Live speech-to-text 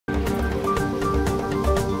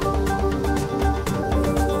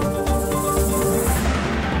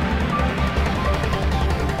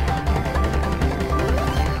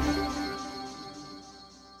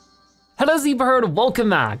as you've heard, welcome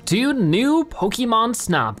back to new Pokemon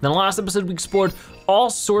Snap. In the last episode, we explored all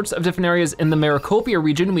sorts of different areas in the Maracopia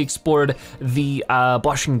region. We explored the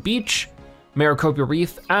Blushing Beach, Maracopia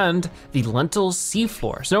Reef, and the Lental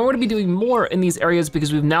seafloor. So now we're gonna be doing more in these areas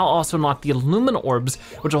because we've now also unlocked the Illumina orbs,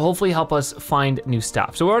 which will hopefully help us find new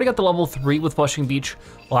stuff. So we already got the level 3 with Blushing Beach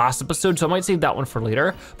last episode, so I might save that one for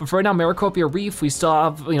later. But for right now, Maracopia Reef, we still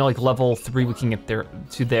have, you know, like level 3 we can get there,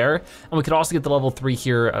 and we could also get the level 3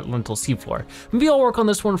 here at Lental seafloor. Maybe I'll work on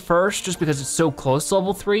this one first, just because it's so close to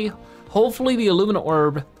level 3. Hopefully the Illumina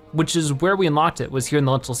orb, which is where we unlocked it, was here in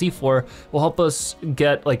the Lental seafloor, will help us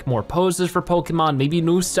get like more poses for Pokemon. Maybe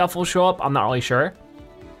new stuff will show up, I'm not really sure.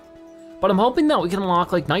 But I'm hoping that we can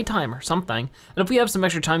unlock like nighttime or something. And if we have some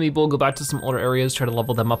extra time, maybe we'll go back to some older areas, try to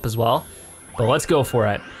level them up as well. But let's go for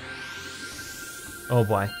it. Oh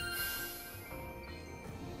boy.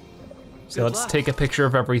 So let's take a picture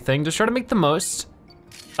of everything, just try to make the most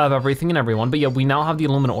of everything and everyone. But yeah, we now have the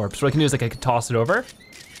Illumina orb. So what I can do is like I could toss it over.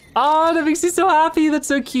 Oh, that makes me so happy, that's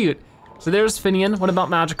so cute. So there's Finian, what about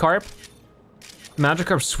Magikarp?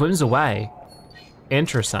 Magikarp swims away.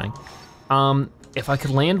 Interesting. If I could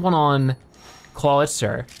land one on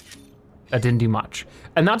Clawitzer, that didn't do much.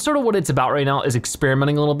 And that's sort of what it's about right now, is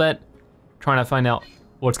experimenting a little bit, trying to find out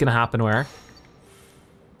what's gonna happen where.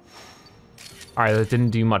 All right, that didn't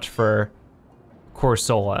do much for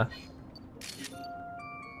Corsola.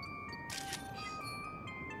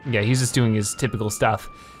 Yeah, he's just doing his typical stuff.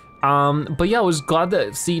 But yeah, I was glad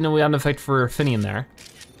to see, you know, we had an effect for Finian there.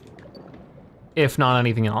 If not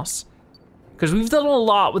anything else. Because we've done a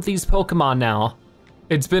lot with these Pokemon now.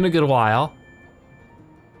 It's been a good while.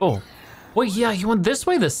 Oh, wait, yeah, he went this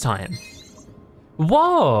way this time.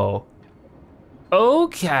 Whoa.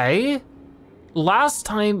 Okay. Last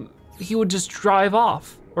time, he would just drive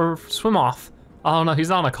off or swim off. Oh no, he's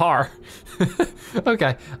not in a car.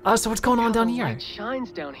 Okay, so what's going on down here? The light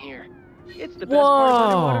shines down here. It's the best part of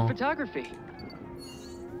underwater photography.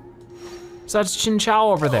 So that's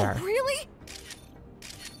Chinchou over there. Oh, really?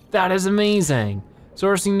 That is amazing. So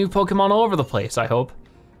we're seeing new Pokemon all over the place, I hope.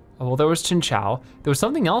 Oh, well, there was Chinchou. There was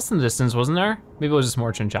something else in the distance, wasn't there? Maybe it was just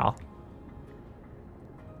more Chinchou.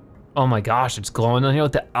 Oh my gosh, it's glowing down here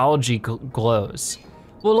with the algae glows.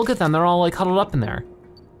 Well, look at them, they're all like huddled up in there.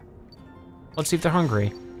 Let's see if they're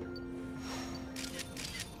hungry.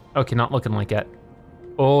 Okay, not looking like it.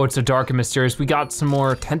 Oh, it's so dark and mysterious. We got some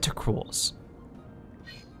more tentacruels.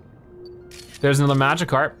 There's another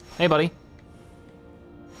Magikarp. Hey, buddy.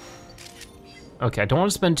 Okay, I don't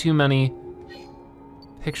want to spend too many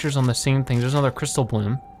pictures on the same thing. There's another Crystal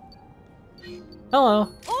Bloom. Hello.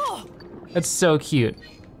 Oh. That's so cute.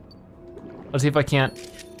 Let's see if I can't.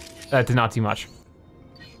 That did not do much.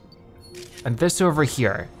 And this over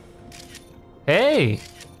here. Hey.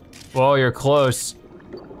 Whoa, you're close.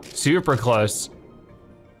 Super close.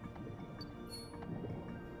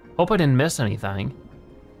 Hope I didn't miss anything.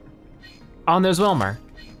 Oh, and there's Wilmer.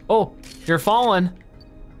 Oh, you're falling.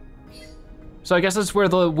 So I guess that's where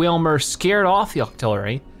the Wilmer scared off the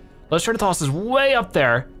Octillery. Let's try to toss this way up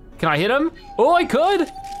there. Can I hit him? Oh, I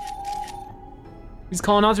could. He's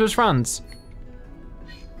calling out to his friends.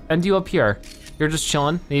 And you up here. You're just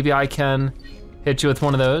chilling. Maybe I can hit you with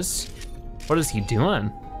one of those. What is he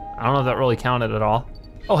doing? I don't know if that really counted at all.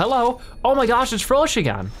 Oh, hello. Oh my gosh, it's Frillish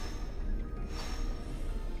again.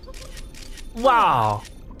 Wow.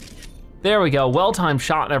 There we go, well-timed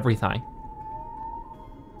shot and everything.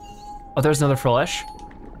 Oh, there's another Frillish.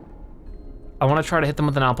 I wanna try to hit them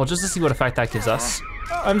with an apple just to see what effect that gives us.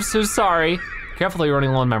 I'm so sorry. Careful, you're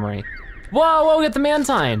running low on memory. Whoa, whoa, get the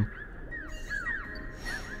Mantine.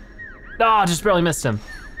 Ah, just barely missed him.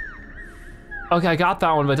 Okay, I got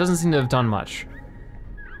that one, but it doesn't seem to have done much.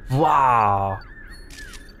 Wow,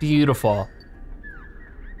 beautiful.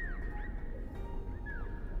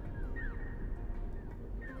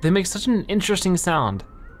 They make such an interesting sound.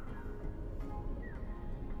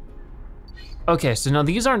 Okay, so now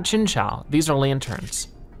these aren't Chinchou, these are lanterns.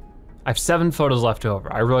 I have 7 photos left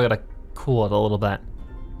over. I really gotta cool it a little bit.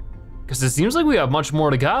 Because it seems like we have much more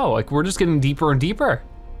to go. Like we're just getting deeper and deeper.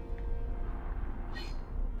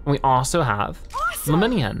 And we also have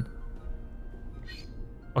Lemonian.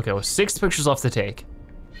 Okay, well 6 pictures left to take.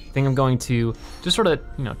 I think I'm going to just sort of,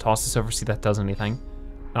 you know, toss this over, see if that does anything.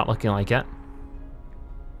 Not looking like it.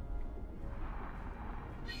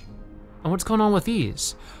 And what's going on with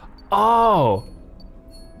these? Oh,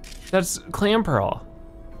 that's Clamperl.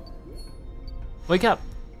 Wake up.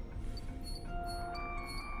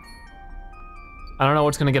 I don't know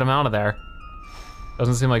what's gonna get him out of there.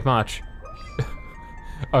 Doesn't seem like much.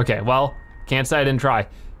 Okay, well, can't say I didn't try.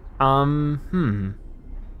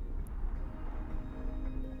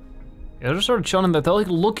 They're just sort of chilling there. They're like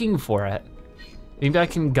looking for it. Maybe I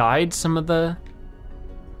can guide some of the,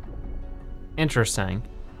 interesting.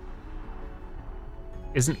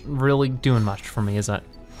 Isn't really doing much for me, is it?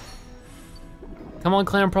 Come on,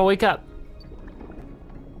 Clam Pro, wake up.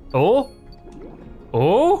 Oh?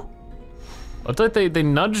 Oh? Looks like they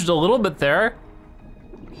nudged a little bit there,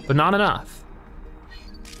 but not enough.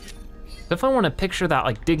 Definitely want to picture that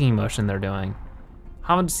like digging motion they're doing.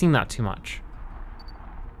 Haven't seen that too much.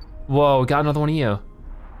 Whoa, we got another one of you.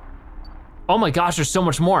 Oh my gosh, there's so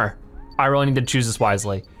much more. I really need to choose this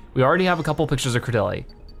wisely. We already have a couple pictures of Credilli.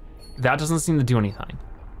 That doesn't seem to do anything.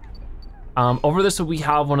 Over this we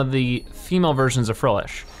have one of the female versions of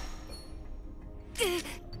Frillish.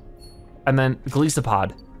 And then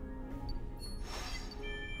Glisopod.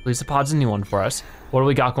 Glisopod's a new one for us. What do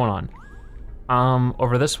we got going on?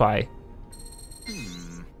 Over this way.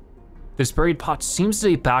 This buried pot seems to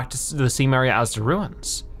be back to the same area as the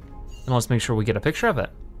ruins. And let's make sure we get a picture of it.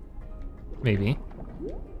 Maybe.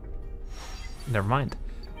 Never mind.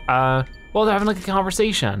 Well, they're having like a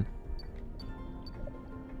conversation.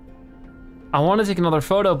 I want to take another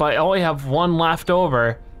photo, but I only have one left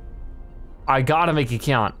over. I gotta make it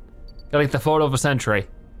count. Gotta get the photo of a century.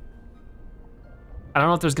 I don't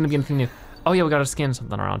know if there's gonna be anything new. Oh yeah, we gotta scan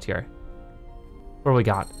something around here. What do we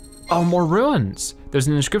got? Oh, more ruins. There's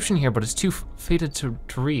an inscription here, but it's too faded to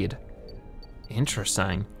read.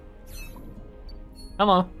 Interesting.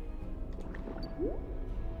 Hello.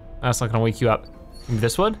 That's not gonna wake you up. Maybe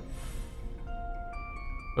this would?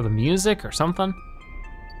 Or the music or something?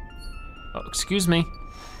 Oh, excuse me.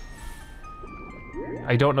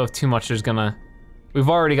 I don't know if too much is gonna, we've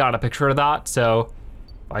already got a picture of that, so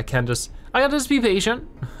I gotta just be patient,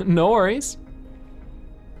 no worries.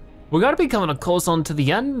 We gotta be coming close on to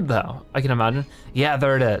the end though, I can imagine. Yeah,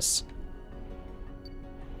 there it is.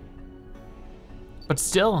 But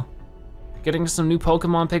still, getting some new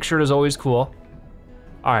Pokemon pictured is always cool.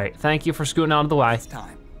 All right, thank you for scooting out of the way. It's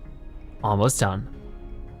time. Almost done.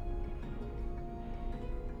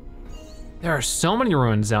 There are so many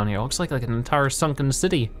ruins down here. It looks like an entire sunken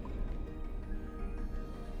city.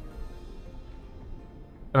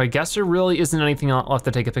 And I guess there really isn't anything left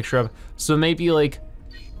to take a picture of. So maybe like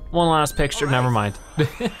one last picture, never mind.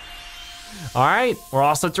 All right, we're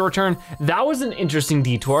all set to return. That was an interesting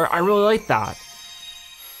detour. I really like that.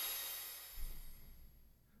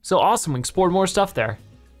 So awesome, we explored more stuff there.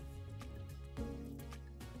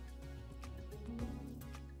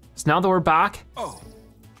 So now that we're back.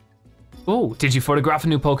 Oh, did you photograph a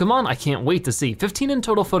new Pokemon? I can't wait to see. 15 in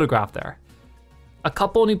total photographed there. A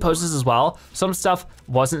couple new poses as well. Some stuff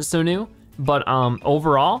wasn't so new, but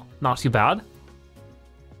overall, not too bad.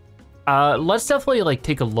 Let's definitely like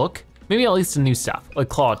take a look. Maybe at least some new stuff, like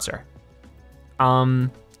Clawitzer.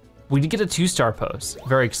 We did get a 2-star pose,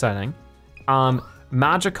 very exciting.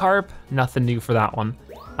 Magikarp, nothing new for that one.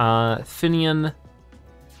 Finian,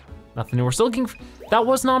 nothing new. We're still looking for, that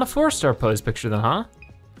was not a 4-star pose picture then, huh?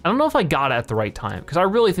 I don't know if I got it at the right time, because I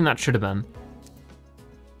really think that should have been.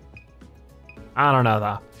 I don't know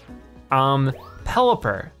though.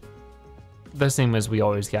 Pelipper, the same as we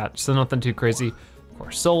always get, so nothing too crazy.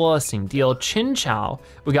 Corsola, same deal. Chinchou,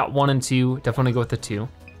 we got 1 and 2, definitely go with the 2.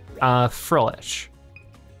 Frillish,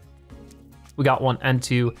 we got 1 and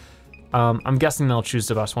 2. I'm guessing they'll choose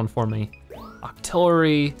the best one for me.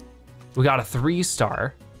 Octillery, we got a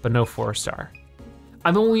 3-star, but no 4-star.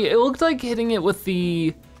 I mean, it looked like hitting it with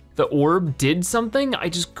the orb did something, I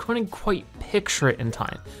just couldn't quite picture it in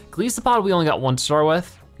time. Glisopod, we only got 1 star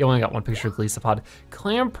with. We only got 1 picture of Glisopod.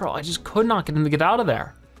 Clamperl, I just could not get him to get out of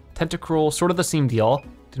there. Tentacruel, sort of the same deal.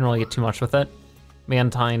 Didn't really get too much with it.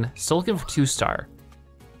 Mantine, still looking for 2-star.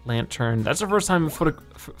 Lantern, that's the first time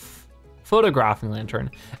photographing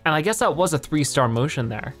Lantern. And I guess that was a 3-star motion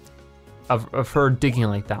there of her digging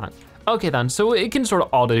like that. Okay then, so it can sort of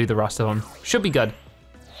all do the rest of them. Should be good.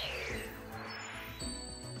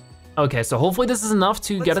 Okay, so hopefully this is enough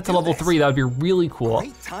to get it to level 3. That would be really cool.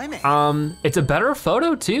 Great timing. It's a better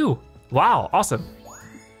photo too. Wow, awesome.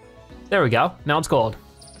 There we go, now it's gold.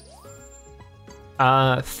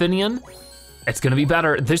 Finian, it's gonna be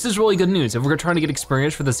better. This is really good news. If we're trying to get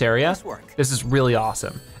experience for this area, this is really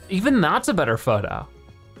awesome. Even that's a better photo.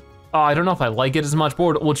 Oh, I don't know if I like it as much,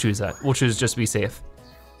 but we'll choose it. We'll choose just to be safe.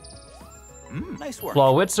 Nice work.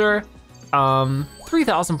 Flawitzer,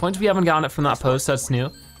 3,000 points. We haven't gotten it from that post, that's new.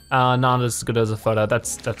 Not as good as a photo,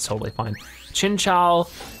 that's totally fine. Chinchou,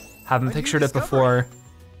 haven't pictured it before.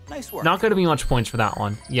 Nice work. Not gonna be much points for that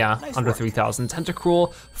one. Yeah, Nice under work. 3,000.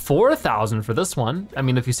 Tentacruel, 4,000 for this one. I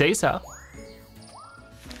mean, if you say so.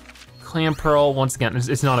 Clamperl, once again,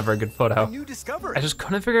 it's not a very good photo. New discovery. I just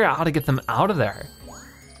couldn't figure out how to get them out of there.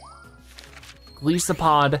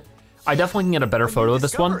 Glisopod. I definitely can get a better photo of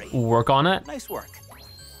this one. We'll work on it. Nice work.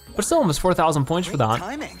 But still almost 4,000 points for that.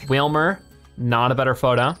 Timing. Whalmer, not a better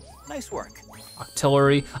photo. Nice work.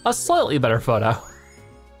 Octillery, a slightly better photo.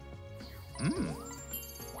 And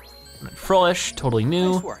then Frillish, totally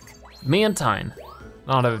new. Nice work. Mantine,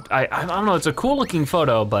 not a, I don't know, it's a cool looking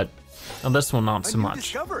photo, but this one not so new much.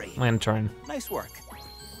 discovery. Lantern. Nice work.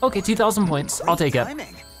 Okay, 2,000 points, I'll take it.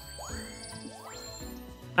 Timing.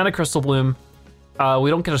 And a Crystal Bloom. We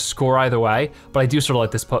don't get a score either way, but I do sort of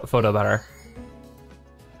like this photo better.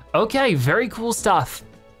 Okay, very cool stuff.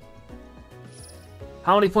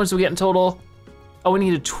 How many points do we get in total? Oh, we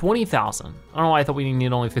needed 20,000. I don't know why I thought we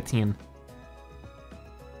needed only 15.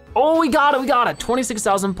 Oh, we got it,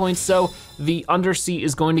 26,000 points, so the Undersea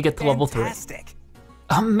is going to get to level 3. Fantastic.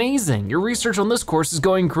 Amazing, your research on this course is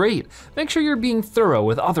going great. Make sure you're being thorough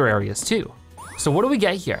with other areas too. So what do we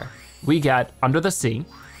get here? We get Under the Sea,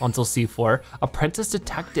 Lental Seafloor, Apprentice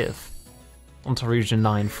Detective, Lental Region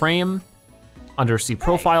 9 frame, Undersea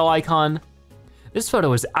profile icon. This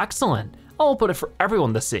photo is excellent. I'll put it for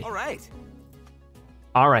everyone to see. All right.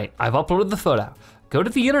 All right, I've uploaded the photo. Go to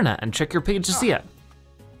the internet and check your page to see it.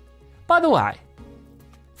 By the way,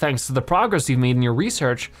 thanks to the progress you've made in your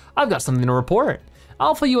research, I've got something to report.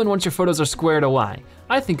 I'll fill you in once your photos are squared away.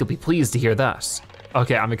 I think you'll be pleased to hear this.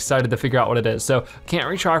 Okay, I'm excited to figure out what it is. So can't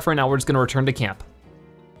retry for now, we're just gonna return to camp.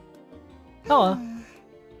 Hello.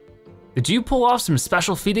 Did you pull off some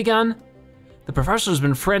special feat again? The professor's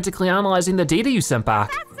been frantically analyzing the data you sent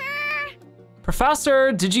back.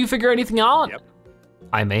 Professor, did you figure anything out? Yep.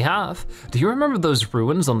 I may have. Do you remember those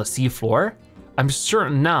ruins on the seafloor? I'm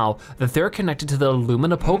certain now that they're connected to the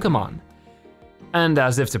Illumina Pokemon. And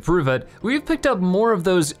as if to prove it, we've picked up more of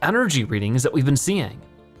those energy readings that we've been seeing.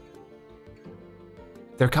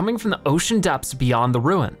 They're coming from the ocean depths beyond the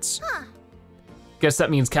ruins. Guess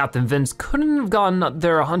that means Captain Vince couldn't have gone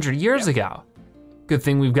there 100 years ago. Good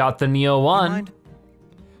thing we've got the Neo 1.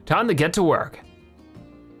 Time to get to work.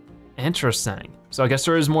 Interesting. So I guess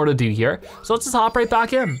there is more to do here. So let's just hop right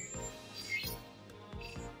back in.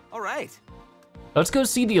 All right. Let's go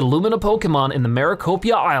see the Illumina Pokemon in the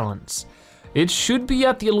Maracopia Islands. It should be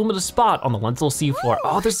at the Illumina spot on the Lental Seafloor.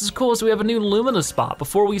 Oh, this is cool, so we have a new Illumina spot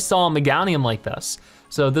before we saw a Meganium like this.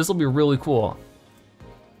 So this will be really cool.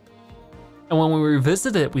 And when we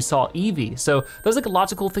revisited it, we saw Eevee. So there's like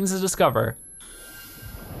lots of cool things to discover.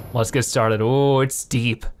 Let's get started. Oh, it's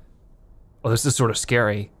deep. Oh, this is sort of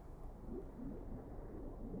scary.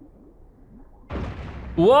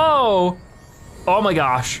 Whoa! Oh my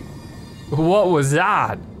gosh. What was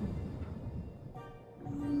that?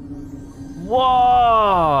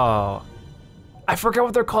 Whoa! I forgot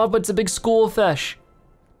what they're called, but it's a big school of fish.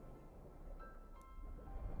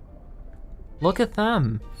 Look at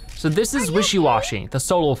them. So this is Wishiwashi, the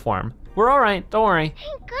solo form. We're all right, don't worry.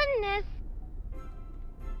 Thank goodness.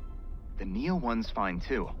 The Neo 1's fine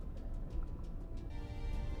too.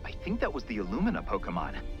 I think that was the Illumina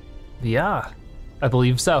Pokemon. Yeah, I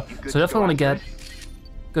believe so. Good So to definitely go wanna get after it?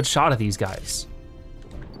 a good shot of these guys.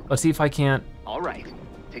 Let's see if I can't. All right,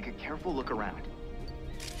 take a careful look around.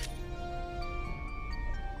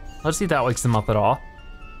 Let's see if that wakes them up at all.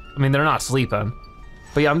 I mean, they're not sleeping.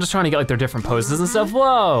 But yeah, I'm just trying to get like their different poses and stuff.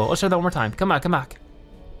 Whoa, let's try that one more time. Come back, come back.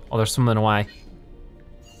 Oh, they're swimming away.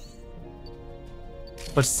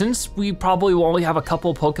 But since we probably will only have a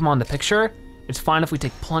couple Pokemon to picture, it's fine if we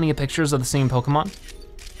take plenty of pictures of the same Pokemon.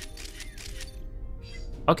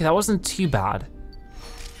 Okay, that wasn't too bad.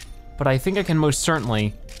 But I think I can most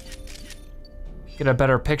certainly get a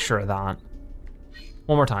better picture of that.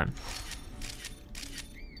 One more time.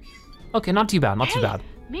 Okay, not too bad, not too bad.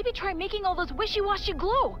 Maybe try making all those Wishiwashi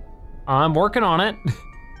glue. I'm working on it.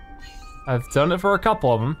 I've done it for a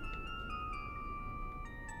couple of them.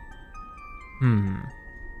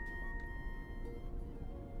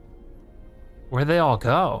 Where'd they all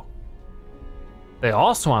go? They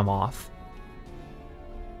all swam off.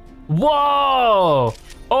 Whoa!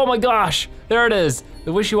 Oh my gosh, there it is.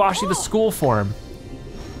 The Wishiwashi, the school form.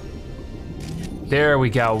 There we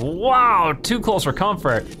go. Wow, too close for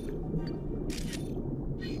comfort.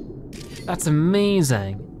 That's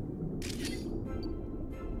amazing.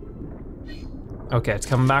 Okay, it's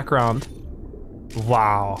coming back around.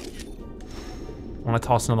 Wow. I wanna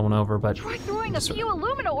toss another one over, but. Try throwing a few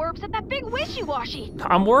Illumina orbs at that big Wishiwashi.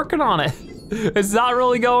 I'm working on it. It's not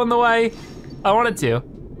really going the way I want it to.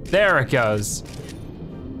 There it goes.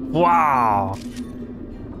 Wow.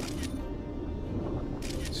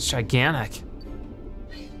 It's gigantic.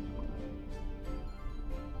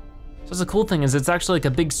 So the cool thing is it's actually like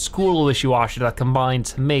a big school of Wishiwashi that combine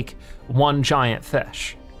to make one giant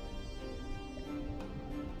fish.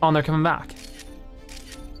 Oh, and they're coming back.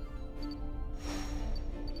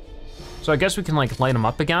 So I guess we can like light them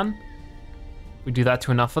up again. We do that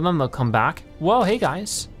to enough of them, they'll come back. Whoa, hey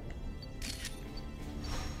guys.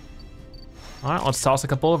 All right, let's toss a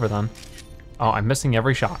couple over then. Oh, I'm missing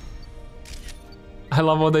every shot. I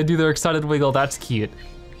love when they do their excited wiggle, that's cute.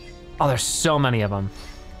 Oh, there's so many of them.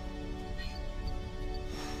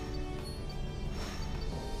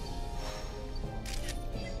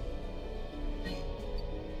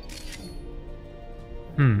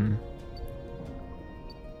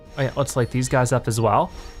 Oh yeah, let's light these guys up as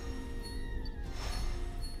well.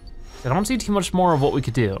 I don't see too much more of what we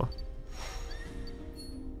could do.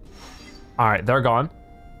 All right, they're gone.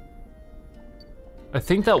 I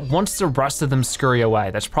think that once the rest of them scurry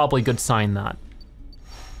away, that's probably a good sign that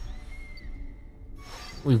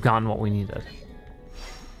we've gotten what we needed.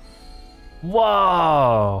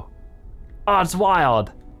 Whoa! Oh, it's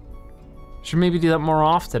wild. Should maybe do that more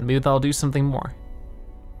often. Maybe that'll do something more.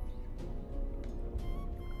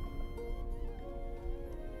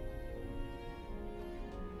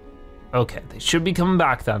 Okay, they should be coming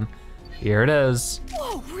back then. Here it is.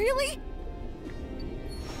 Whoa, really?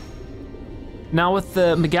 Now with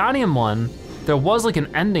the Meganium one, there was like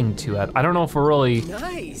an ending to it. I don't know if we're really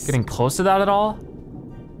getting close to that at all.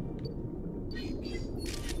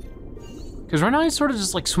 Because right now he's sort of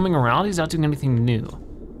just like swimming around, he's not doing anything new.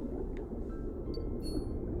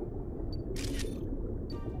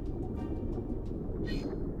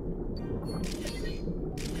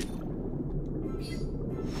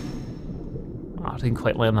 Oh, didn't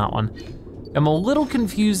quite land that one. I'm a little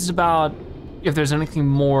confused about if there's anything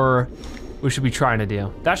more we should be trying to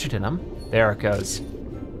do. That should hit him. There it goes.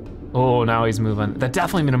 Oh, now he's moving. That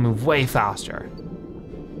definitely made him move way faster.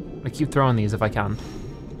 I'm gonna keep throwing these if I can.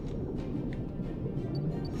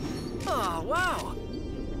 Oh, wow.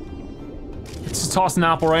 It's just toss an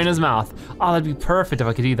apple right in his mouth. Oh, that'd be perfect if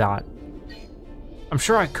I could do that. I'm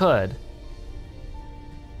sure I could.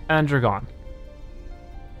 And you're gone.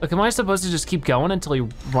 Look, am I supposed to just keep going until he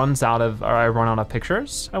runs out of, or I run out of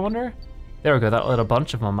pictures, I wonder? There we go, that lit a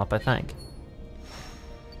bunch of them up, I think.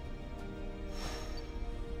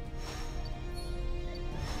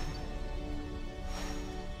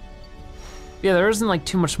 Yeah, there isn't like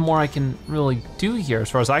too much more I can really do here as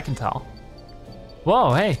far as I can tell.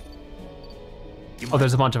 Whoa, hey. Oh,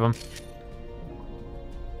 there's a bunch of them.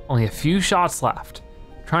 Only a few shots left.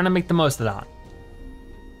 Trying to make the most of that.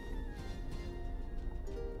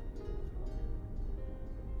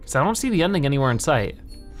 Because I don't see the ending anywhere in sight.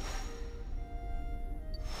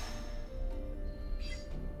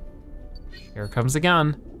 Here it comes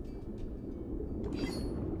again.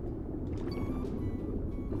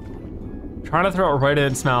 Trying to throw it right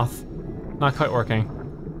in its mouth. Not quite working.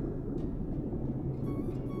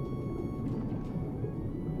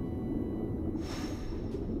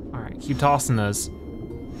 All right, keep tossing those.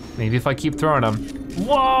 Maybe if I keep throwing them.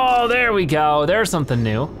 Whoa, there we go. There's something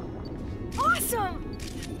new. Awesome.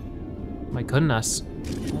 My goodness.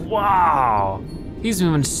 Wow. He's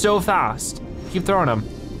moving so fast. Keep throwing him.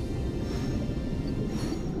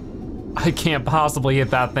 I can't possibly hit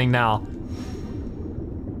that thing now.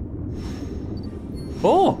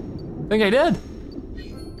 Oh, I think I did.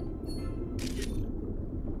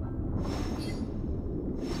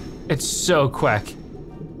 It's so quick.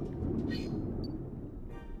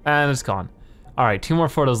 And it's gone. All right, 2 more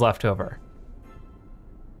photos left over.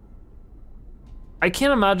 I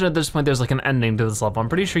can't imagine at this point there's like an ending to this level. I'm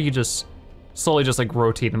pretty sure you just slowly just like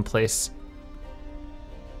rotate in place.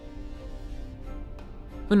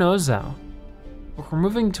 Who knows though? We're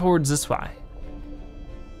moving towards this way.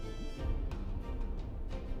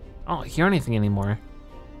 I don't hear anything anymore.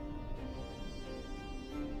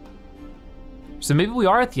 So maybe we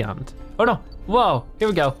are at the end. Oh no, whoa, here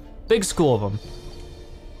we go. Big school of them.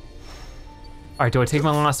 All right, do I take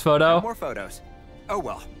my last photo? More photos. Oh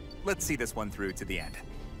well, let's see this one through to the end.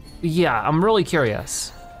 Yeah, I'm really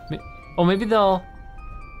curious. Oh, maybe they don't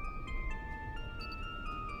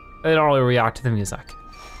really react to the music.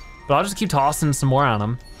 But I'll just keep tossing some more on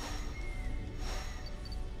them.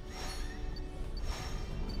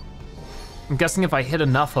 I'm guessing if I hit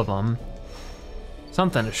enough of them,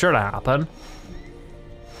 something is sure to happen.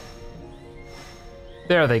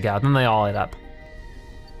 There they go, then they all light up.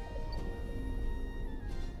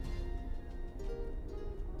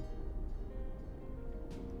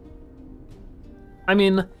 I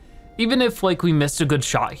mean, even if like we missed a good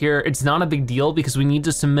shot here, it's not a big deal because we need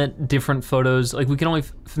to submit different photos. Like we can only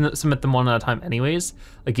submit them one at a time anyways.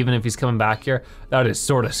 Like even if he's coming back here, that is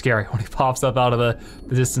sort of scary when he pops up out of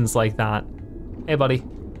the distance like that. Hey buddy.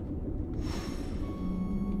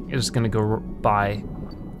 You're just gonna go by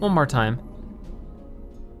one more time.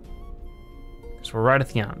 Because we're right at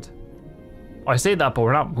the end. I say that, but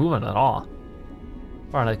we're not moving at all.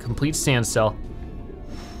 We're on a complete standstill.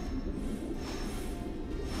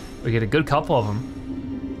 We get a good couple of them.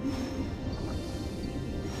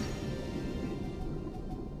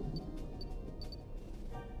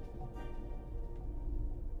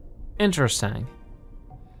 Interesting.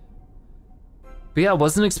 But yeah, I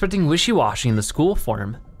wasn't expecting Wishiwashi in the school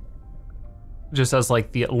form. Just as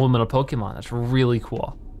like the Illumina Pokemon, that's really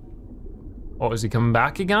cool. Oh, is he coming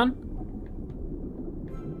back again?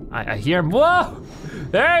 I hear him, whoa!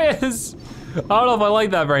 There he is! I don't know if I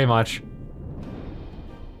like that very much.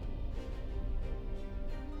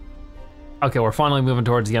 Okay, we're finally moving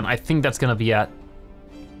towards the end. I think that's gonna be it.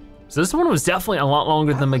 So this one was definitely a lot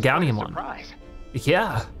longer than the Meganium one. Surprise.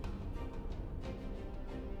 Yeah.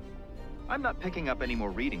 I'm not picking up any more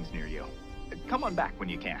readings near you. Come on back when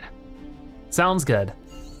you can. Sounds good.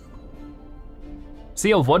 So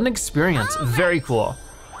yeah, what an experience, very cool.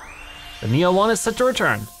 The Neo one is set to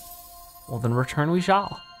return. Well then return we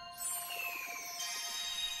shall.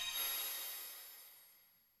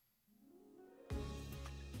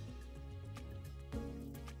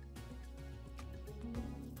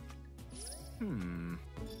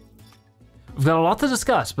 We've got a lot to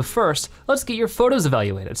discuss, but first, let's get your photos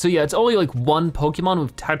evaluated. So yeah, it's only like one Pokemon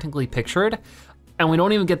we've technically pictured, and we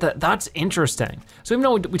don't even get that. That's interesting. So even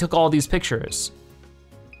though we took all these pictures,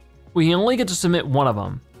 we only get to submit one of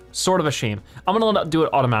them. Sort of a shame. I'm gonna let it do it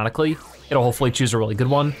automatically. It'll hopefully choose a really good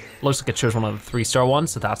one. Looks like it chose one of the 3-star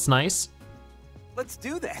ones, so that's nice. Let's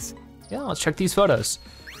do this. Yeah, let's check these photos.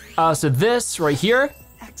 So this right here,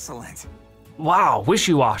 Excellent. wow,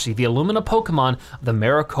 Wishiwashi, the Illumina Pokemon of the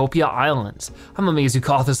Maracopia Islands. I'm amazed you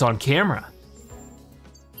caught this on camera.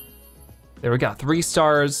 There we go, 3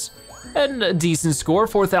 stars and a decent score,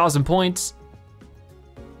 4,000 points.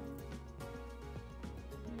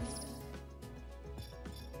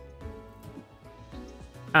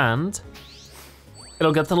 And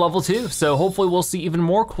it'll get to level 2, so hopefully we'll see even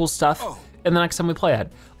more cool stuff in the next time we play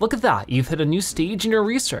it. Look at that, you've hit a new stage in your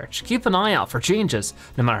research. Keep an eye out for changes,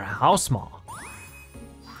 no matter how small. I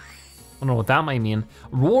don't know what that might mean.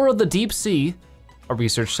 Roar of the Deep Sea, a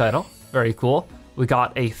research title, very cool. We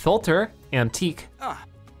got a filter, antique.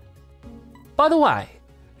 By the way,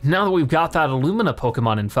 now that we've got that Illumina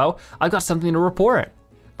Pokemon info, I've got something to report.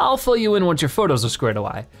 I'll fill you in once your photos are squared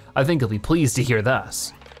away. I think you'll be pleased to hear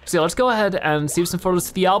this. So yeah, let's go ahead and save some photos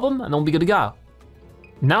to the album and then we'll be good to go.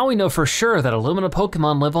 Now we know for sure that Illumina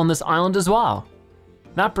Pokemon live on this island as well.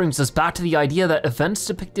 That brings us back to the idea that events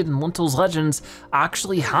depicted in Lental's legends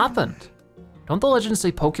actually happened. Don't the legends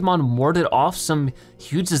say Pokemon warded off some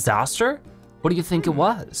huge disaster? What do you think it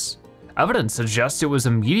was? Evidence suggests it was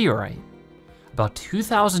a meteorite. About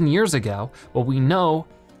 2,000 years ago, what we know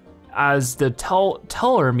as the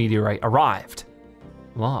Teller meteorite arrived.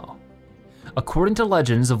 Wow. According to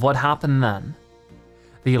legends of what happened then,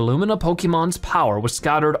 the Illumina Pokemon's power was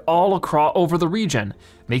scattered all across over the region,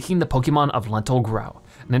 making the Pokemon of Lental grow.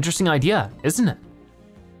 An interesting idea, isn't it?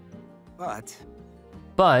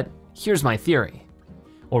 But here's my theory.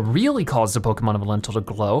 What really caused the Pokemon of Lental to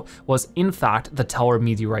glow was in fact the Teller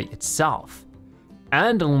meteorite itself.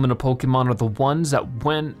 And Illumina Pokemon are the ones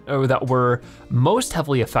that were most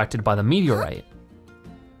heavily affected by the meteorite.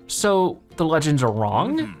 So the legends are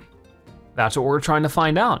wrong? That's what we're trying to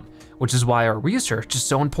find out, which is why our research is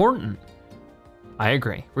so important. I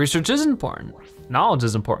agree, research is important. Knowledge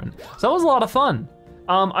is important. So that was a lot of fun.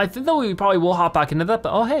 I think that we probably will hop back into that,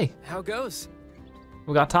 but oh hey. How goes?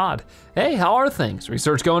 We got Todd. Hey, how are things?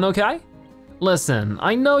 Research going okay? Listen,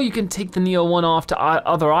 I know you can take the Neo one off to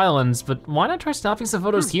other islands, but why not try snapping some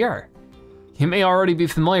photos here? You may already be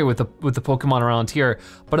familiar with the Pokemon around here,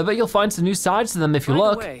 but I bet you'll find some new sides to them if you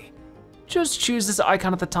look. Just choose this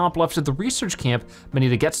icon at the top left of the research camp menu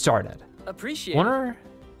to get started. Appreciate it.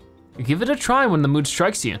 Give it a try when the mood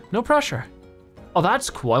strikes you, no pressure. Oh, that's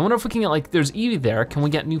cool. I wonder if we can get, like, there's Eevee there. Can we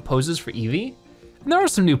get new poses for Eevee? And there are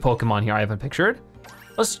some new Pokemon here I haven't pictured.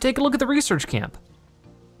 Let's take a look at the research camp.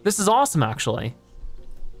 This is awesome, actually.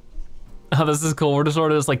 Oh, this is cool. We're just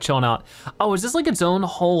sort of just like chilling out. Oh, is this like its own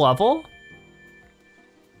whole level?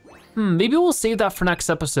 Maybe we'll save that for next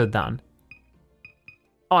episode then.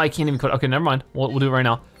 Oh, I can't even put, okay, never mind. We'll do it right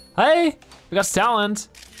now. Hey, we got Stalent.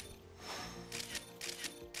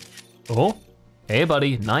 Oh, hey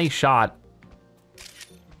buddy, nice shot.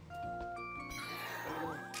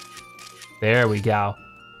 There we go.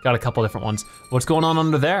 Got a couple different ones. What's going on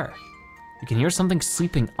under there? You can hear something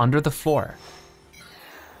sleeping under the floor.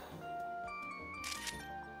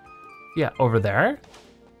 Yeah, over there?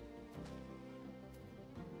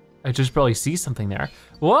 I just barely see something there.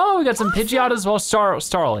 Whoa, we got some Pidgeot as well.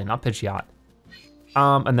 Starly, not Pidgeot.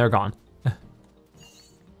 And they're gone.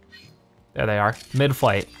 There they are,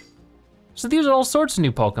 mid-flight. So these are all sorts of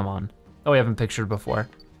new Pokemon that we haven't pictured before.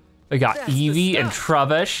 We got Eevee and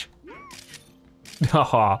Trubbish.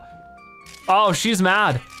 Oh, she's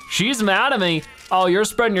mad. She's mad at me. Oh, you're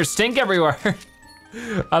spreading your stink everywhere.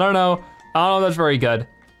 I don't know if that's very good.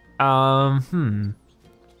 Oh,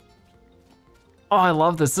 I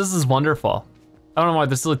love this. This is wonderful. I don't know why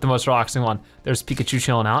this is like the most relaxing one. There's Pikachu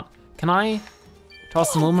chilling out. Can I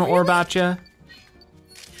toss some Illumina Orb at you?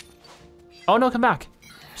 Oh no, come back.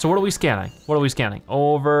 So what are we scanning? What are we scanning?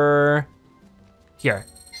 Over here.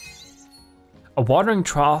 A watering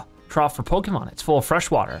trough for Pokemon. It's full of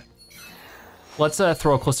fresh water. Let's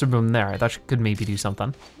throw a cluster boom there. That could maybe do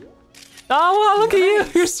something. Oh, wow, look at you,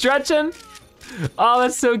 you're stretching. Oh,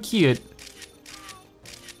 that's so cute.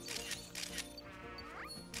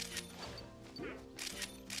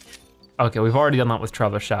 Okay, we've already done that with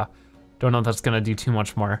Trubbish. Don't know if that's gonna do too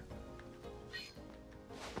much more.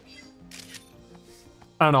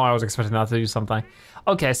 I don't know, I was expecting that to do something.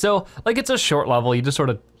 Okay, so like it's a short level, you just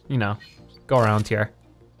sort of, you know, go around here.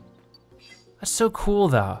 That's so cool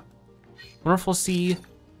though. I wonder if we'll see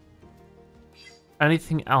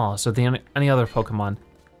anything else or any other Pokemon.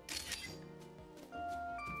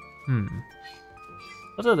 I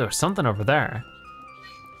thought there was something over there.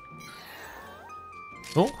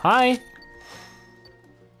 Oh, hi.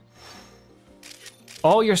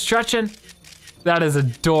 Oh, you're stretching. That is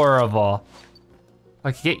adorable. If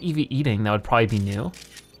I could get Eevee eating, that would probably be new.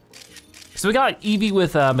 So we got Eevee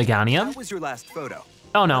with Meganium. That was your last photo.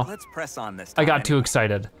 Oh no. Let's press on this I time got too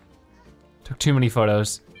excited. Took too many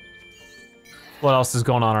photos. What else is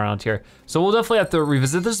going on around here? So we'll definitely have to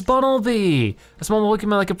revisit this Bunnelby. A small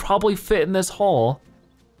Pokemon that could probably fit in this hole.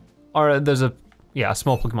 Or there's a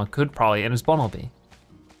small Pokemon could probably in his Bunnelby.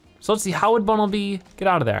 So let's see, how would Bunnelby get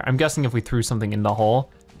out of there? I'm guessing if we threw something in the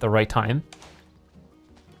hole at the right time.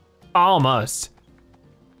 Almost.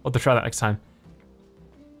 We'll have to try that next time.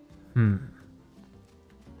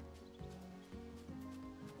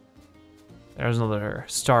 There's another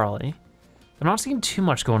Starly. I'm not seeing too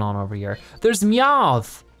much going on over here. There's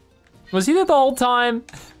Meowth. Was he there the whole time?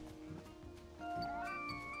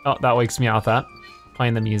 Oh, that wakes Meowth up,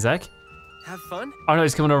 playing the music. Have fun? Oh no,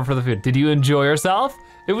 he's coming over for the food. Did you enjoy yourself?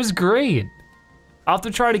 It was great. I'll have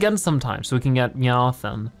to try it again sometime so we can get Meowth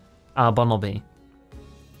and Bunnelby.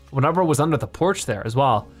 Whenever was under the porch there as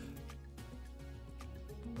well.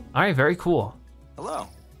 All right, very cool. Hello.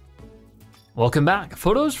 Welcome back.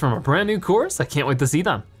 Photos from a brand new course. I can't wait to see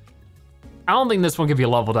them. I don't think this one could be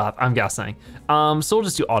leveled up, I'm guessing. So we'll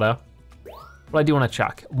just do auto. But I do wanna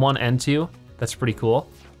check. 1 and 2, that's pretty cool.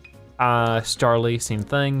 Starly, same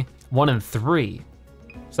thing. 1 and 3.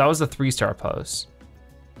 So that was the 3-star pose.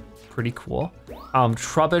 Pretty cool.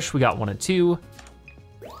 Trubbish, we got 1 and 2.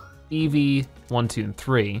 Eevee, 1, 2, and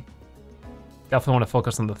 3. Definitely wanna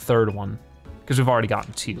focus on the third one because we've already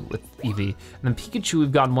gotten 2 with Eevee. And then Pikachu,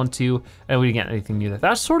 we've gotten 1, 2, and we didn't get anything new there.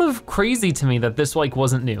 That's sort of crazy to me that this like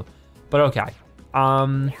wasn't new, but okay.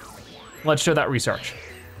 Let's show that research.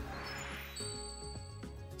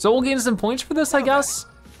 So we'll gain some points for this, I guess.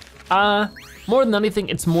 More than anything,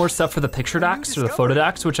 it's more stuff for the picture decks or the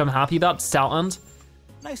Photodex, which I'm happy about. Stoutland.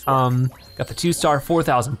 Nice work. Got the 2-star,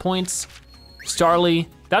 4,000 points. Starly,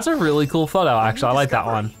 that's a really cool photo, actually. I like that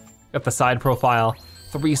one. Got the side profile,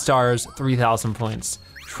 3 stars, 3,000 points.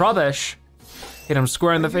 Trubbish, hit him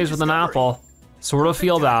square in the face with an apple. Sort of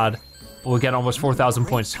feel bad, but we'll get almost 4,000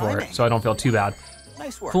 points for it, so I don't feel too bad.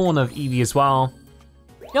 Nice work. Cool one of Eevee as well.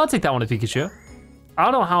 Yeah, I'll take that one to Pikachu. I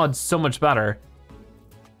don't know how it's so much better.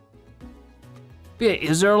 But yeah,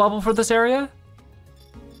 is there a level for this area?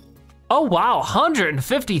 Oh wow,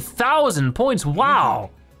 150,000 points,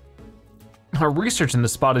 wow. Our research in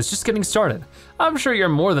this spot is just getting started. I'm sure you're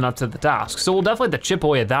more than up to the task, so we'll definitely have to chip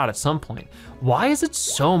away at that at some point. Why is it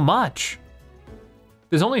so much?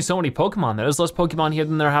 There's only so many Pokemon. There's less Pokemon here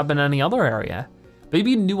than there have been in any other area.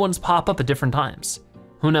 Maybe new ones pop up at different times.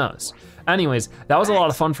 Who knows? Anyways, that was a lot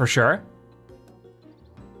of fun for sure.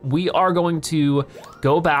 We are going to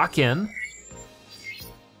go back in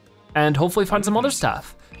and hopefully find some other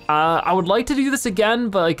stuff. I would like to do this again,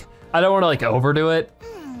 but like, I don't wanna like overdo it.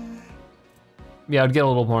 Yeah, it'd get a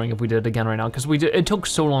little boring if we did it again right now because it took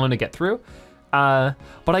so long to get through. But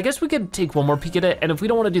I guess we could take one more peek at it, and if we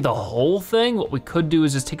don't wanna do the whole thing, what we could do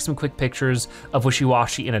is just take some quick pictures of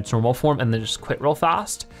Wishiwashi in its normal form and then just quit real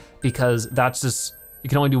fast, because that's just, you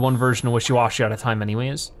can only do one version of Wishiwashi at a time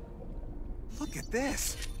anyways. Look at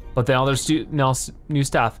this. But now there's new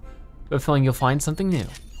stuff. But feeling you'll find something new.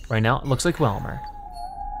 Right now, it looks like Welmer.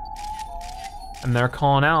 And they're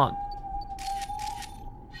calling out.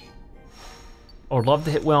 I would love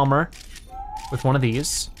to hit Welmer with one of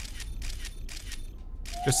these.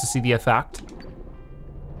 just to see the effect.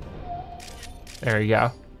 There you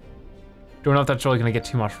go. Don't know if that's really gonna get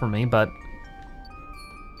too much from me, but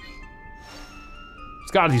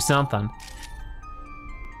it's gotta do something.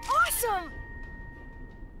 Awesome!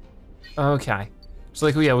 Okay. So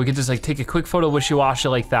like, yeah, we could just like take a quick photo of Wishiwashi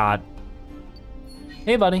like that.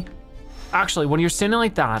 Hey, buddy. Actually, when you're standing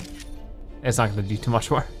like that, it's not gonna do too much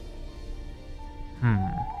more.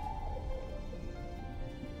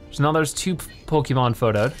 So now there's 2 Pokemon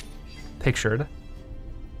photoed, pictured.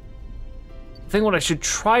 I think what I should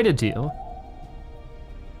try to do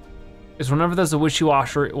is whenever there's a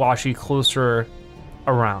Wishiwashi closer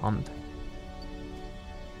around,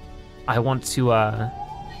 I want to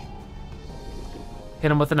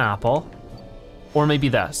hit him with an apple, or maybe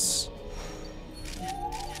this.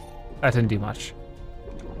 That didn't do much.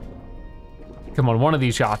 Come on, one of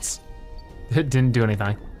these shots. It didn't do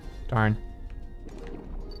anything, darn.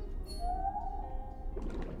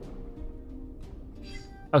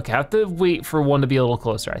 Okay, I have to wait for one to be a little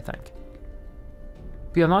closer, I think.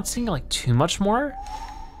 But yeah, I'm not seeing like too much more.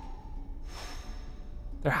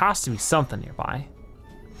 There has to be something nearby.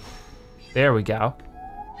 There we go.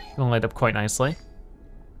 Gonna light up quite nicely.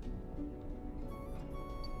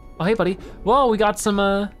 Oh, hey, buddy. Whoa, we got some,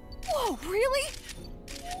 Whoa, really?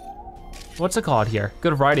 what's it called here?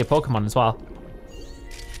 Good variety of Pokemon as well.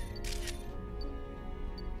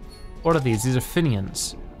 What are these? These are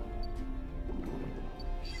Finians.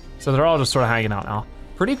 So they're all just sort of hanging out now.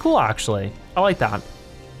 Pretty cool, actually. I like that.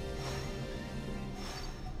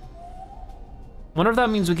 Wonder if that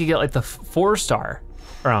means we could get like the 4-star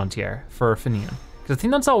around here for Finian. Because I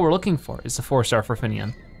think that's all we're looking for, is the 4-star for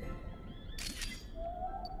Finian.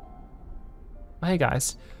 Oh, hey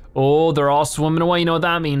guys. Oh, they're all swimming away, you know what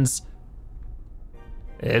that means.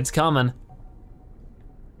 It's coming.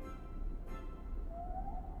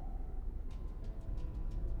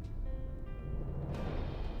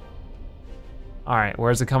 All right,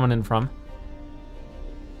 where's it coming in from?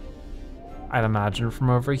 I'd imagine from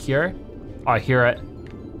over here. Oh, I hear it.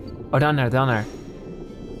 Oh, down there, down there.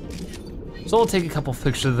 So we'll take a couple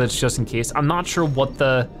pictures of this just in case. I'm not sure what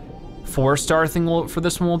the 4-star thing for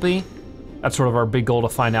this one will be. That's sort of our big goal to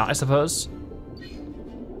find out, I suppose.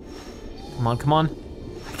 Come on, come on.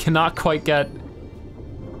 I cannot quite get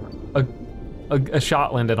a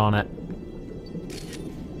shot landed on it.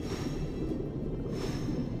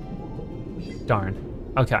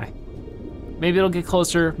 Darn, okay. Maybe it'll get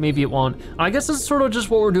closer, maybe it won't. I guess this is sort of just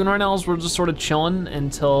what we're doing right now, is we're just sort of chilling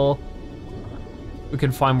until we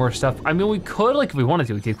can find more stuff. I mean, we could, like if we wanted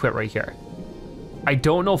to, we could quit right here. I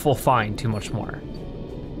don't know if we'll find too much more.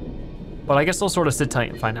 But I guess I'll sort of sit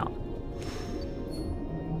tight and find out.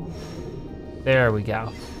 There we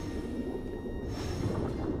go.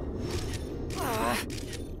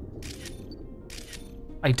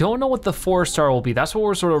 I don't know what the 4-star will be. That's what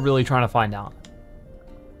we're sort of really trying to find out.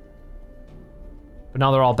 But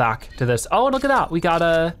now they're all back to this. Oh, look at that. We got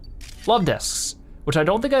love discs, which I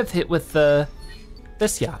don't think I've hit with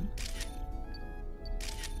this yet.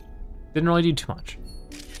 Didn't really do too much.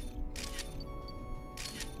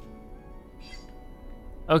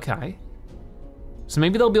 Okay. So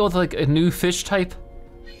maybe they'll be with like a new fish type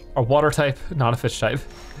or water type, not a fish type,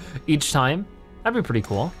 each time. That'd be pretty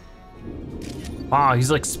cool. Wow, he's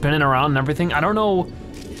like spinning around and everything. I don't know,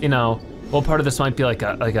 you know, what part of this might be like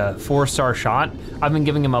a 4-star shot. I've been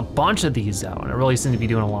giving him a bunch of these though, and it really seemed to be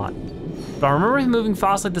doing a lot. But I remember him moving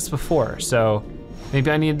fast like this before, so maybe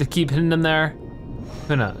I needed to keep hitting him there.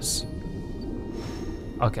 Who knows?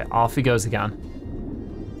 Okay, off he goes again.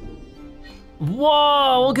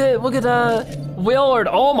 Whoa, look at Wailord.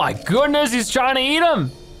 Oh my goodness, he's trying to eat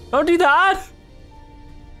him. Don't do that.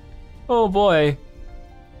 Oh boy.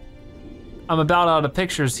 I'm about out of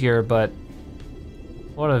pictures here, but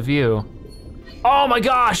what a view. Oh my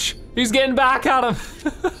gosh, he's getting back at him.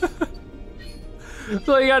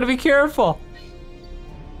 So you gotta be careful.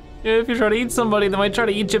 If you try to eat somebody, they might try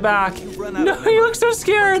to eat you back. No, he looks so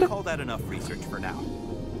scared. Let's call that enough research for now.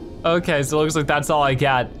 Okay, so it looks like that's all I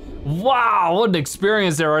got. Wow, what an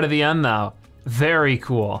experience there right at the end though. Very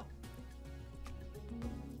cool.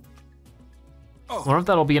 I wonder if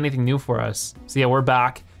that'll be anything new for us. So yeah, we're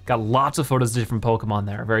back. Got lots of photos of different Pokemon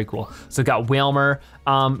there, very cool. So got Wailmer,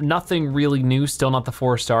 nothing really new, still not the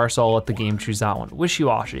 4-star, so I'll let the game choose that one.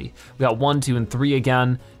 Wishiwashi, we got 1, 2, and 3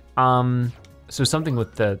 again. So something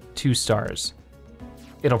with the 2 stars.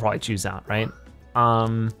 It'll probably choose that, right?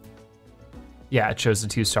 Yeah, it shows the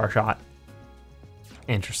 2-star shot.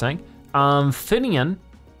 Interesting. Finian,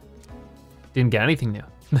 didn't get anything new.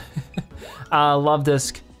 Love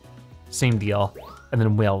Disc, same deal. And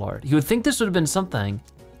then Wailord. You would think this would have been something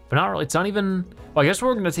but not really, it's not even, well, I guess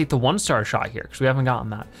we're gonna take the 1-star shot here because we haven't gotten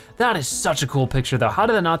that. That is such a cool picture though. How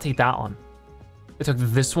did it not take that one? It took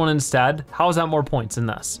this one instead. How is that more points than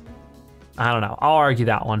this? I don't know, I'll argue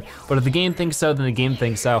that one. But if the game thinks so, then the game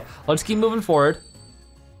thinks so. Let's keep moving forward.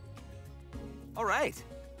 All right.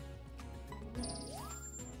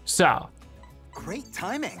 So. Great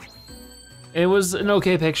timing. It was an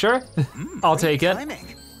okay picture. I'll take it.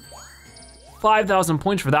 Timing. 5,000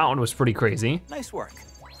 points for that one was pretty crazy. Nice work.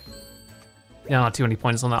 Yeah, not too many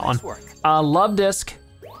points on that Nice one. work. Love disc.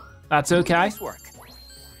 That's okay. Nice work.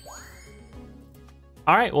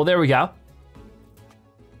 All right, well, there we go.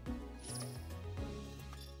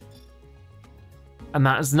 And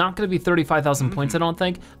that is not gonna be 35,000 points, I don't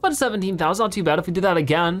think, but 17,000, not too bad. If we did that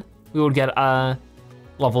again, we would get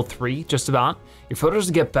level 3, just about. Your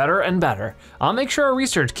photos get better and better. I'll make sure our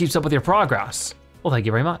research keeps up with your progress. Well, thank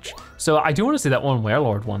you very much. So I do wanna see that one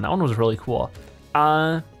Werelord one. That one was really cool.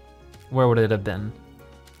 Where would it have been?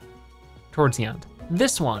 Towards the end.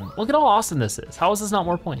 This one, look at how awesome this is. How is this not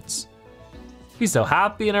more points? He's so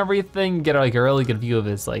happy and everything. Get like a really good view of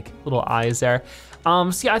his like little eyes there.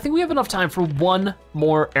 So yeah, I think we have enough time for one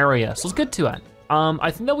more area, so let's get to it.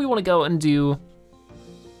 I think that we wanna go and do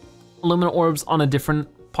Illumina orbs on a different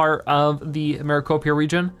part of the Maracopia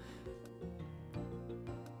region.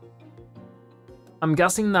 I'm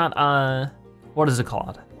guessing that, what is it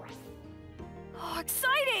called? Oh,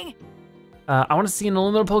 exciting! I wanna see an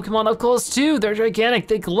Illumina Pokemon up close too. They're gigantic,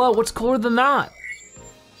 they glow. What's cooler than that?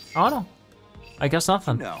 I don't know. I guess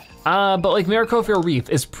nothing. No. But like Maracopia Reef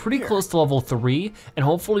is pretty close to level 3, and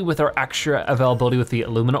hopefully with our extra availability with the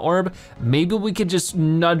Illumina Orb, maybe we could just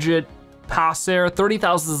nudge it past there.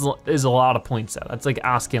 30,000 is a lot of points though. That's like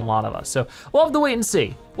asking a lot of us. So we'll have to wait and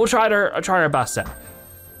see. We'll try our best there.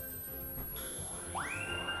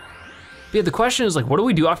 But yeah, the question is like, what do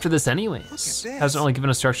we do after this anyways? this. Hasn't really given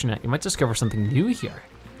us direction yet. You might discover something new here.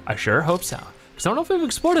 I sure hope so. Because I don't know if we've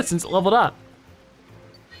explored it since it leveled up.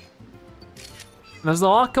 There's a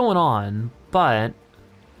lot going on, but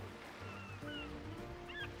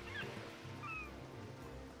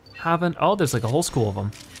oh, there's like a whole school of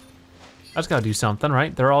them. I just gotta do something,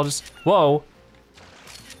 right? They're all just, whoa.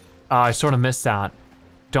 I sort of missed that.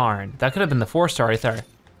 Darn, that could have been the 4-star right there.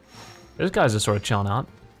 Those guys are sort of chilling out.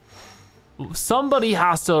 Somebody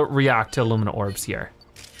has to react to Illumina orbs here.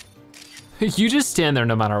 You just stand there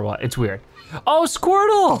no matter what, it's weird. Oh,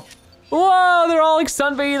 Squirtle! Whoa, they're all like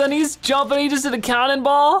sunbathed and he's jumping, he just did a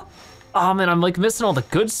cannonball. Oh man, I'm like missing all the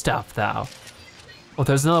good stuff though. Oh,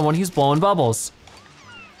 there's another one, he's blowing bubbles.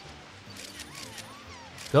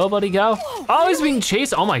 Go, buddy, go. Oh, he's being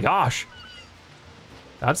chased, oh my gosh.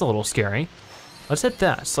 That's a little scary. Let's hit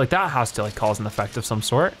this, like that has to like cause an effect of some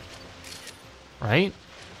sort. Right?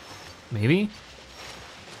 Maybe?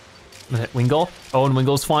 I'm gonna hit Wingull. Oh, and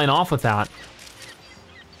Wingull's flying off with that.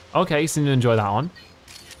 Okay, you seem to enjoy that one.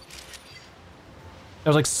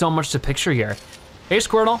 There's like so much to picture here. Hey,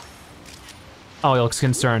 Squirtle. Oh, he looks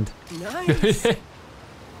concerned. Nice.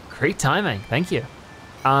 Great timing, thank you.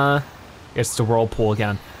 It's the whirlpool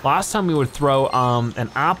again. Last time we would throw an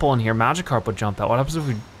apple in here, Magikarp would jump out. What happens if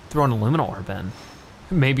we throw an Illumina Orb in?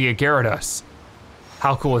 Maybe a Gyarados.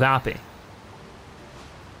 How cool would that be?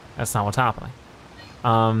 That's not what's happening.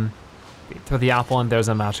 Throw the apple in, there's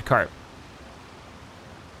a Magikarp.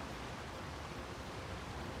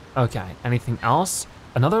 Okay, anything else?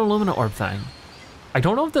 Another Illumina Orb thing. I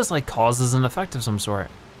don't know if this like causes an effect of some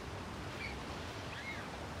sort.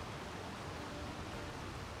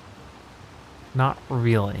 Not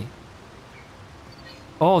really.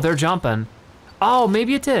 Oh, they're jumping. Oh,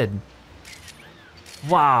 maybe it did.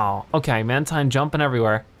 Wow, okay, Mantine jumping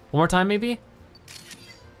everywhere. One more time maybe?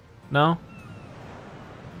 No?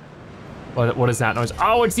 What is that noise?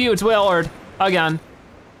 Oh, it's you, it's Wailord, again.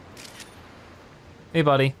 Hey,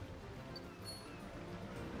 buddy.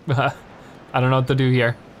 I don't know what to do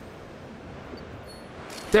here.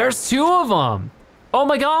 There's 2 of them. Oh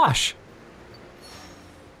my gosh.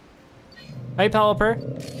 Hey, Pelipper.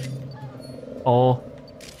 Oh.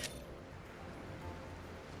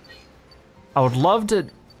 I would love to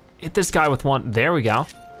hit this guy with one. There we go.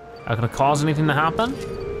 Not gonna cause anything to happen?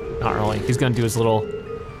 Not really. He's gonna do his little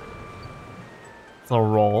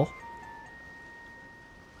roll.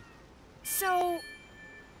 So,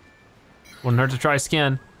 Wouldn't hurt to try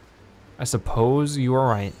skin. I suppose you are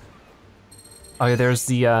right. Oh yeah, there's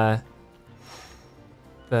the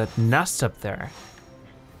nest up there.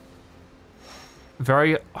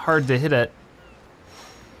 Very hard to hit it.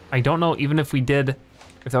 I don't know even if we did,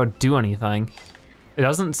 if that would do anything. It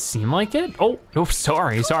doesn't seem like it. Oh, no,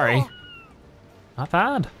 sorry, sorry. Not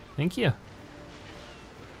bad, thank you.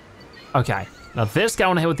 Okay, Now this guy I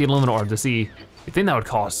wanna hit with the Illumina Orb to see, you think that would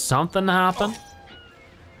cause something to happen?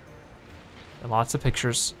 And lots of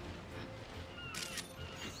pictures.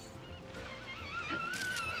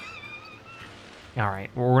 All right,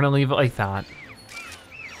 we're gonna leave it like that.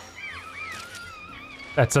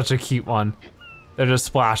 That's such a cute one. They're just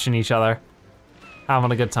splashing each other,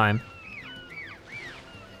 having a good time.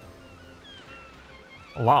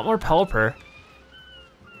 A lot more Pelipper.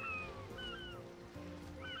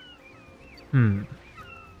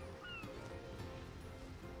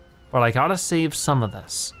 But I gotta save some of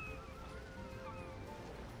this.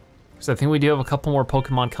 Because I think we do have a couple more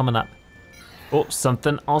Pokemon coming up. Oh,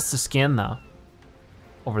 something else to scan though.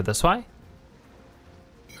 Over this way?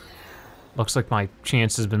 Looks like my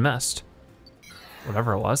chance has been missed.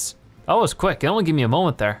 Whatever it was. Oh, it was quick, it only gave me a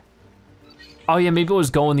moment there. Oh yeah, maybe it was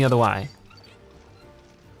going the other way.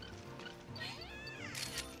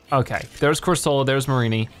 Okay, there's Corsola, there's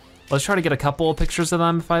Marini. Let's try to get a couple of pictures of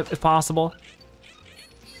them if possible.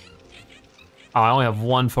 Oh, I only have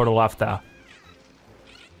one photo left though.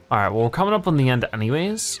 All right, well, we're coming up on the end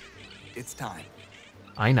anyways. It's time.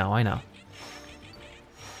 I know.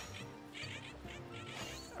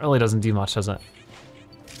 Really doesn't do much, does it?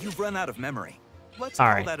 You've run out of memory. Let's All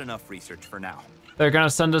call right. that enough research for now. They're gonna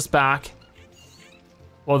send us back,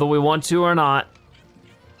 whether we want to or not.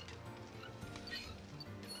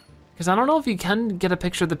 Because I don't know if you can get a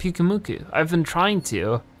picture of the Pyukumuku. I've been trying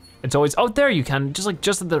to. It's always, oh, there you can, just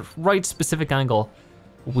at the right specific angle.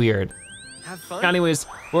 Weird. Have fun. Anyways,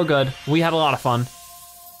 we're good. We had a lot of fun.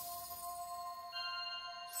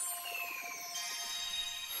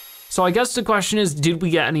 So I guess the question is, did we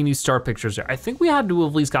get any new star pictures there? I think we had to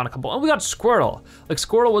have at least gotten a couple. Oh, we got Squirtle. Like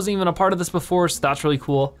Squirtle wasn't even a part of this before, so that's really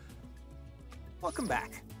cool. Welcome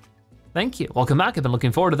back. Thank you, welcome back. I've been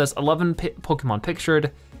looking forward to this. 11 Pokemon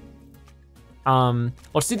pictured.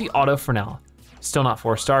 Let's do the auto for now. Still not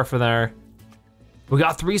 4-star for there. We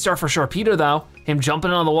got 3-star for Sharpedo though. Him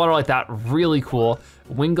jumping on the water like that, really cool.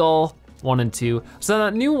 Wingull, 1 and 2. So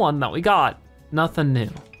that new one that we got, nothing new,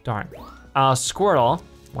 darn. Squirtle,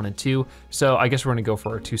 1 and 2. So I guess we're gonna go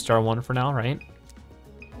for a 2-star one for now, right?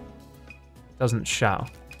 Doesn't show.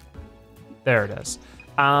 There it is.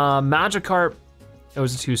 Magikarp, it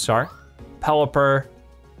was a 2-star. Pelipper,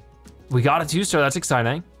 we got a 2-star, that's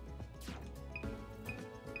exciting.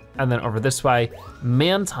 And then over this way,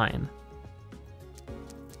 Mantine.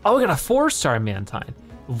 Oh, we got a 4-star Mantine.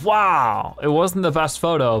 Wow, it wasn't the best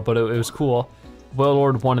photo, but it was cool.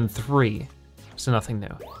 Wailord 1 and 3, so nothing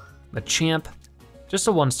new. Machamp, just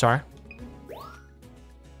a 1-star.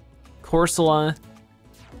 Corsola,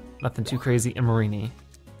 nothing too crazy, and Marini,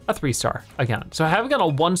 a 3-star again. So I haven't got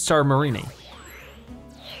a 1-star Marini.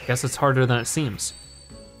 I guess it's harder than it seems.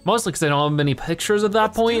 Mostly because I don't have many pictures at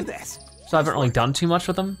that point, so I haven't really done too much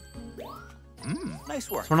with them. Nice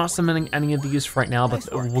work. So we're not submitting any of these for right now, but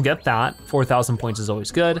we'll get that. 4,000 points is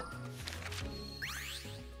always good.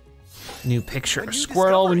 New picture of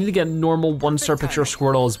Squirtle. We need to get a normal 1-star picture of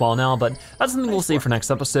Squirtle as well now, but that's something we'll save for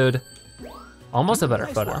next episode. Almost a better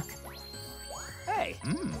photo. Hey.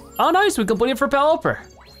 Oh nice, we completed for Pelipper.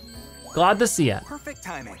 Glad to see it. Perfect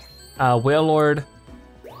timing. Wailord,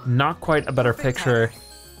 not quite a better picture.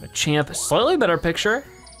 Machamp, slightly better picture.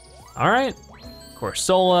 All right,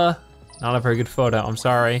 Corsola, not a very good photo, I'm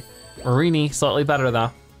sorry. Marini, slightly better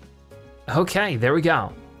though. Okay, there we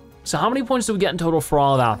go. So how many points do we get in total for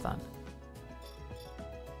all of that then?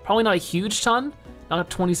 Probably not a huge ton, not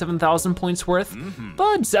 27,000 points worth,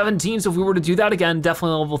 but 17, so if we were to do that again,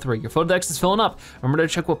 definitely level 3. Your Photodex is filling up. Remember to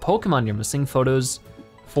check what Pokemon you're missing photos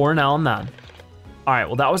for now and then. All right,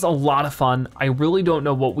 well that was a lot of fun. I really don't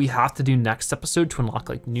know what we have to do next episode to unlock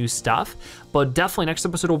like new stuff, but definitely next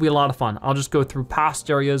episode will be a lot of fun. I'll just go through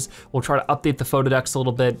past areas. We'll try to update the Photodex a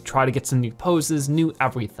little bit, try to get some new poses, new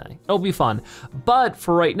everything. It'll be fun. But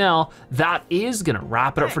for right now, that is gonna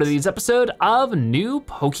wrap it up for today's episode of New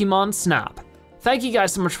Pokemon Snap. Thank you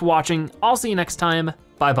guys so much for watching. I'll see you next time.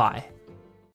 Bye-bye.